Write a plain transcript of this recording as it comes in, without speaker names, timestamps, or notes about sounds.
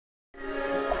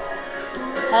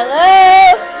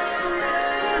Hello?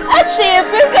 Let's see if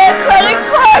you got a credit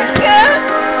card, kid.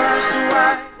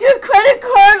 Your credit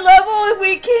card level,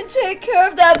 we can take care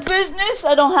of that business.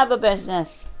 I don't have a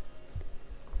business.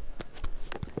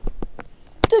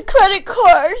 The credit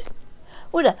card.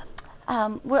 What?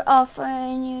 We're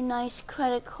offering you nice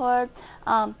credit card.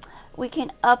 We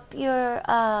can up your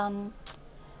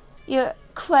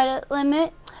credit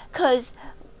limit because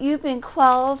you've been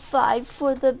qualified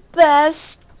for the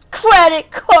best credit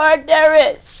card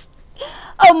there is.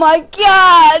 Oh my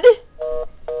God!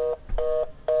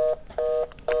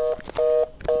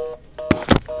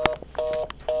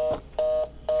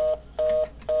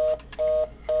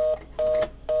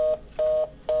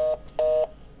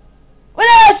 What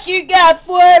else you got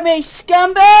for me,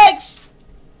 scumbags?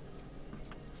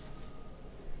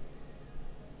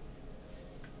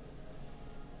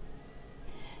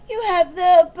 You have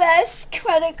the best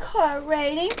credit card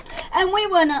rating, and we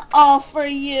want to offer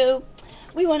you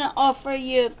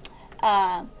 0%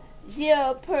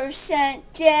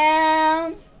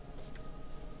 down.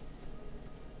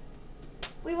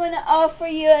 We want to offer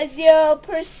you a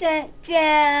 0%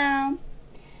 down,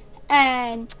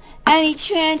 and any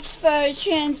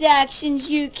transactions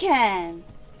you can.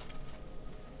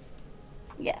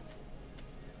 Yeah.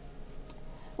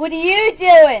 What are you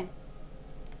doing?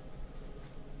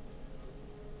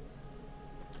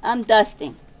 I'm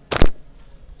dusting.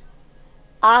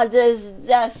 I'll just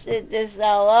dust this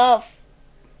all off.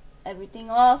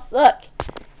 Everything off. Look.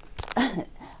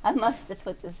 I must have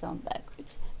put this on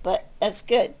backwards. But that's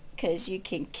good, because you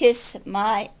can kiss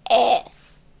my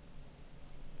ass.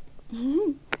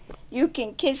 You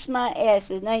can kiss my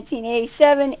ass. It's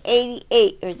 1987,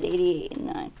 88, or is it 88 and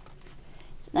 9?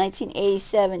 It's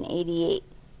 1987, 88.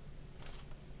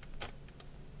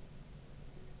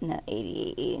 No,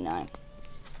 88, 89.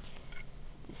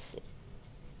 Let's see.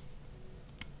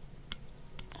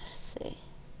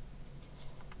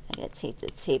 I gotta take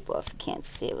the tape off. I can't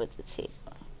see it with the tape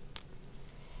on.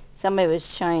 Somebody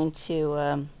was trying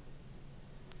to,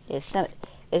 it's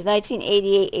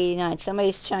 1988, 89.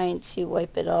 Somebody's trying to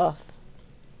wipe it off.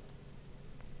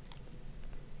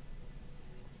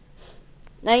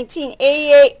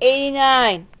 1988,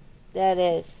 89. That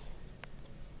is.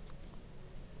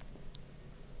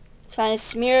 Trying to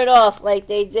smear it off like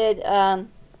they did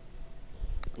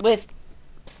with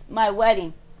my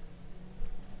wedding.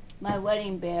 My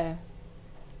wedding bear.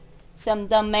 Some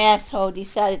dumb asshole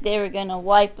decided they were going to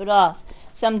wipe it off.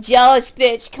 Some jealous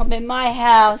bitch come in my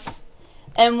house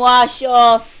and wash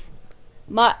off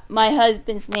my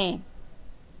husband's name.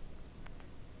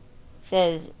 It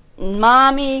says,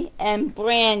 Mommy and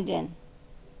Brandon.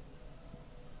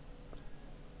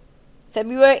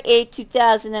 February 8,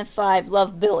 2005.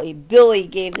 Love, Billy. Billy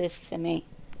gave this to me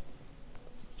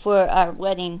for our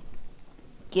wedding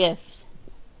gift.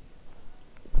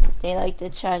 They like to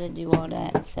try to do all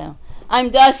that. So I'm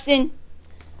dusting.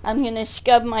 I'm going to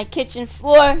scrub my kitchen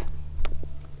floor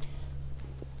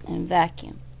and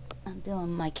vacuum. I'm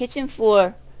doing my kitchen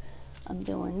floor. I'm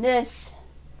doing this.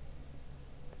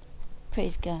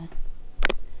 Praise God.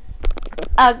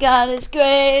 Our God is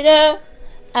greater.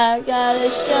 Our God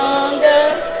is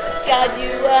stronger. God,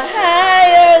 you are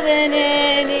higher than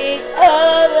any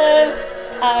other.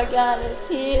 Our God is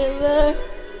healer.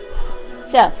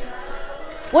 So,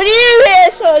 what are you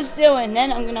assholes doing?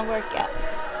 Then I'm going to work out.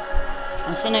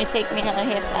 It's going to take me another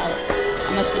half hour.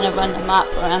 I'm just going to run the mop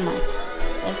around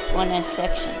this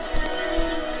section.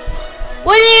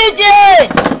 What are you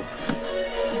doing?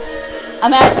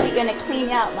 I'm actually going to clean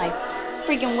out my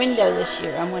freaking window this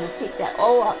year. I'm going to take that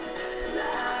all up.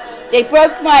 They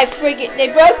broke my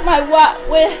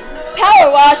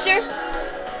power washer.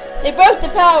 They broke the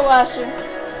power washer.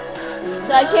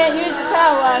 So I can't use the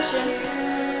power washer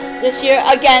this year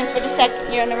again for the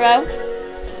second year in a row.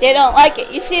 They don't like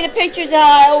it. You see the pictures how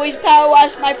I always power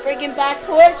wash my friggin' back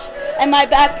porch and my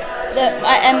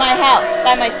house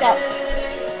by myself.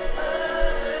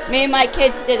 Me and my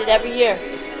kids did it every year.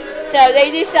 So they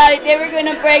decided they were going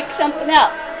to break something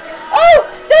else. Oh,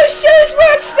 those shoes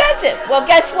were expensive. Well,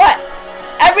 guess what?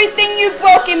 Everything you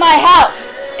broke in my house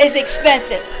is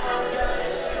expensive.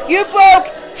 You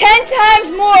broke 10 times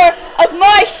more of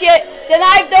my shit than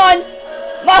I've done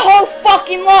my whole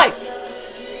fucking life.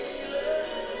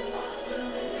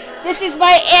 This is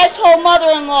my asshole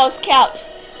mother-in-law's couch.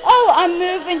 Oh, I'm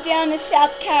moving down to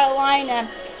South Carolina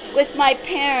with my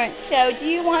parents. So do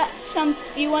you want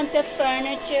the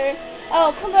furniture?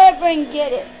 Oh, come over and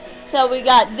get it. So we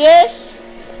got this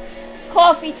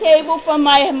coffee table from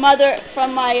my mother,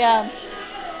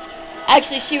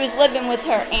 actually she was living with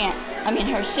her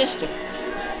her sister.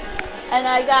 And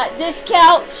I got this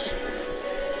couch.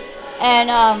 and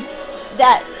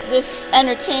that this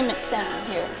entertainment center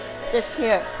here, this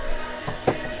here.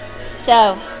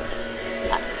 So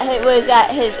it was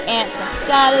at his answer.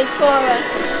 God is for us,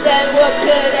 then what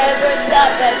could ever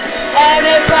stop us? And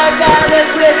if our God is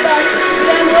with us,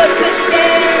 then what could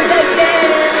stand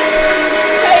against?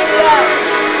 Praise God.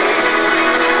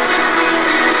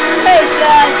 Praise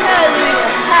God. Hallelujah.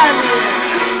 Hallelujah.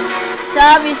 So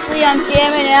obviously I'm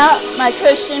jamming out my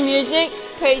Christian music.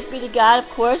 Praise be to God, of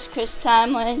course. Chris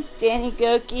Tomlin, Danny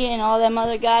Goki, and all them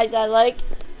other guys I like.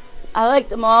 I like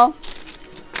them all.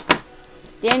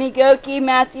 Danny Goki,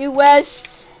 Matthew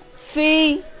West,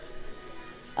 Fee,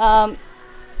 the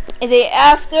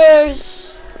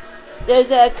Afters.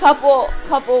 There's a couple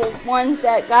ones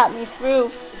that got me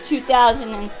through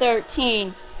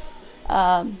 2013.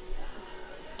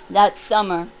 That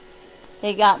summer,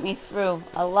 they got me through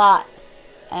a lot,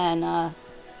 and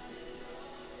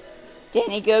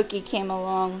Danny Goki came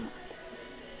along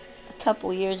a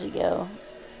couple years ago,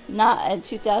 not in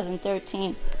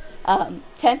 2013.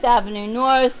 10th Avenue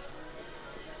North,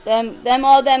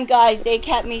 all them guys, they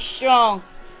kept me strong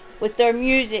with their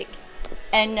music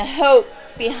and the hope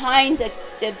behind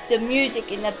the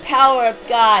music, and the power of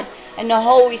God and the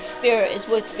Holy Spirit is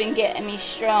what's been getting me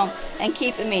strong and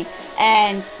keeping me.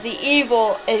 And the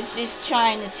evil is just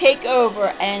trying to take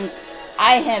over, and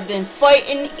I have been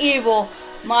fighting evil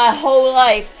my whole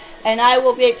life, and I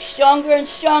will get stronger and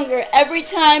stronger every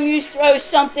time you throw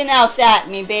something else at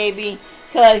me, baby.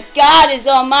 Because God is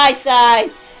on my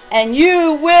side, and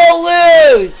you will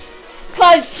lose.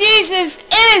 Because Jesus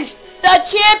is the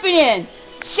champion.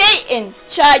 Satan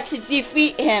tried to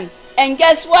defeat him. And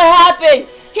guess what happened?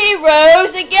 He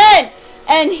rose again.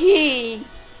 And he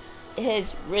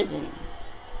is risen.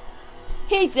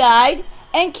 He died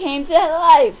and came to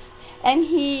life. And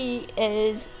he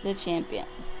is the champion.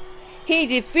 He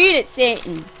defeated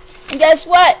Satan. And guess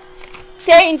what?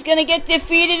 Satan's going to get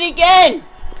defeated again.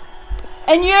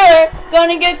 And you're going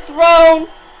to get thrown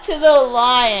to the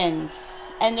lions.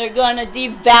 And they're going to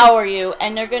devour you.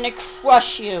 And they're going to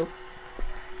crush you.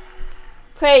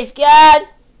 Praise God.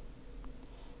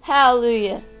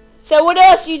 Hallelujah. So what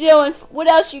else you doing? What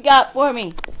else you got for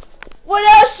me? What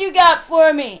else you got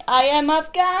for me? I am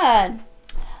of God.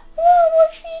 Oh,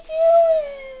 what's he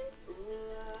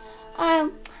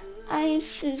doing? I am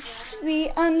so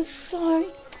sweet. I'm sorry.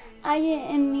 I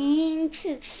didn't mean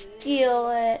to steal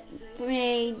it,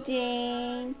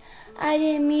 Nadine. I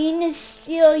didn't mean to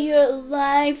steal your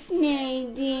life,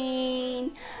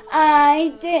 Nadine.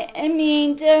 I didn't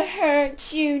mean to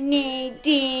hurt you,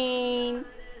 Nadine.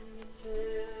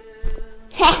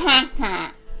 Ha ha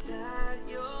ha.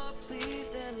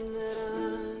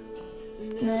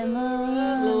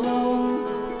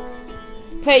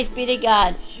 Praise be to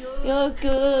God. You're a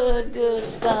good, good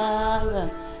Father.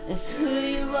 It's who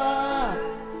you are.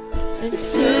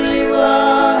 It's who you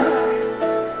are.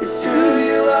 It's who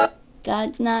you are.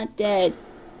 God's not dead.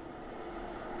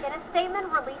 In a statement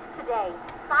released today,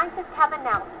 scientists have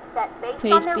announced that based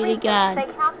Praise on their be to research, God.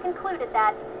 they have concluded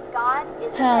that God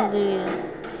is Hallelujah. dead.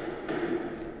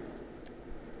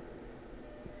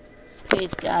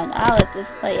 Praise God. I'll let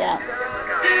this play out.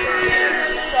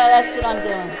 So that's what I'm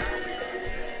doing.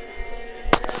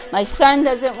 My son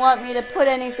doesn't want me to put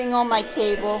anything on my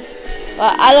table.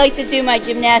 Well, I like to do my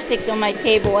gymnastics on my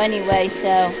table anyway,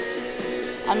 so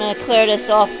I'm going to clear this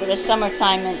off for the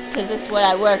summertime because this is what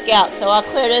I work out. So I'll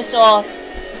clear this off,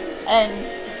 and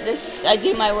I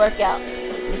do my workout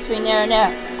between there and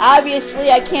there.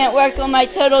 Obviously, I can't work on my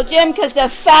total gym because the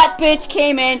fat bitch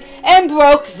came in and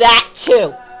broke that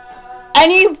too.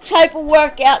 Any type of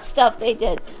workout stuff they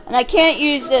did. And I can't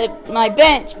use my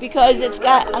bench because it's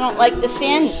got, I don't like the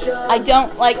sand. I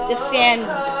don't like the sand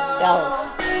bells.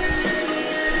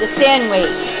 The sand weights.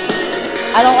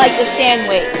 I don't like the sand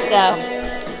weights, so.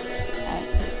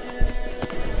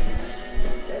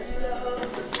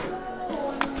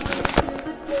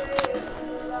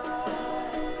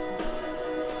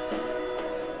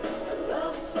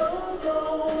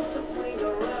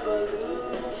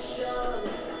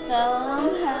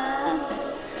 Somehow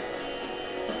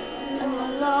I'm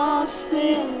lost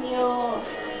in your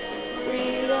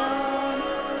freedom.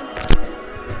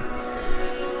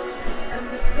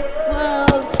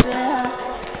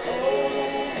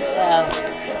 So,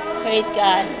 praise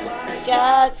God.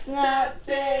 God's not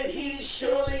dead, he's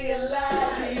surely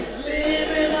alive. He's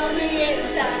living on the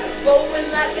inside, rolling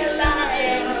like a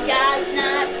lion. God's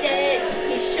not